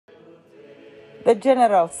The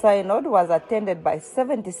General Synod was attended by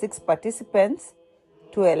 76 participants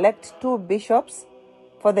to elect 2 bishops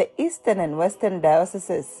for the Eastern and Western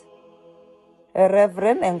dioceses.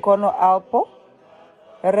 Reverend Nkono Alpo,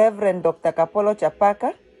 Reverend Dr. Kapolo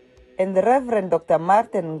Chapaka, and Reverend Dr.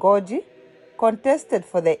 Martin Ngoji contested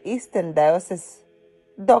for the Eastern Diocese.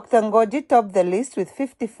 Dr. Ngoji topped the list with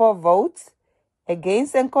 54 votes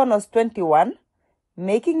against Nkono's 21,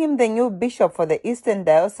 making him the new bishop for the Eastern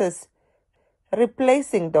Diocese,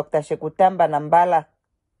 replacing Dr. Shekutamba Nambala.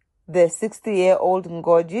 The 60-year-old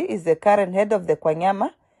Ngoji is the current head of the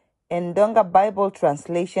Kwanyama and Donga Bible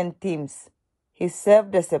translation teams. He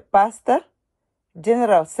served as a pastor,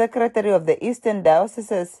 general secretary of the Eastern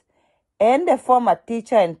Dioceses, and a former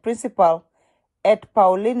teacher and principal at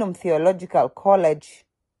Paulinum Theological College.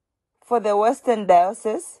 For the Western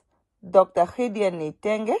Diocese, Dr. Gideon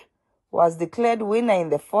Nitenge was declared winner in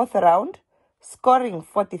the 4th round, scoring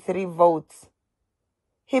 43 votes.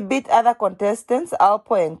 He beat other contestants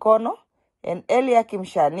Alpo Nkono and Eliakim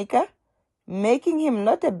Shanika, making him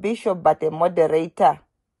not a bishop but a moderator.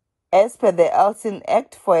 As per the Elsin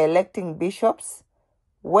Act for electing bishops,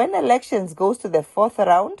 when elections goes to the 4th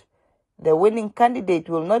round, the winning candidate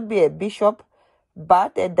will not be a bishop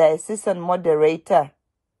but a diocesan moderator.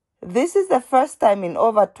 This is the first time in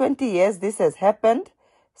over 20 years this has happened,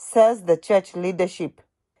 says the church leadership.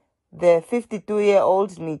 The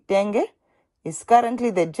 52-year-old Nitenge is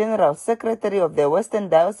currently the General Secretary of the Western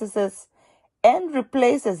Dioceses and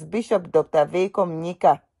replaces Bishop Dr. Veiko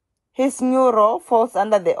Mnyika. His new role falls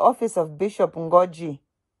under the office of Bishop Ngoji.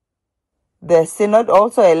 The Synod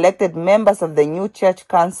also elected members of the new Church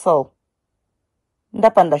Council.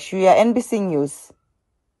 Ndapanda Shuya, NBC News.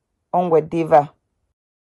 Ongwe Diva.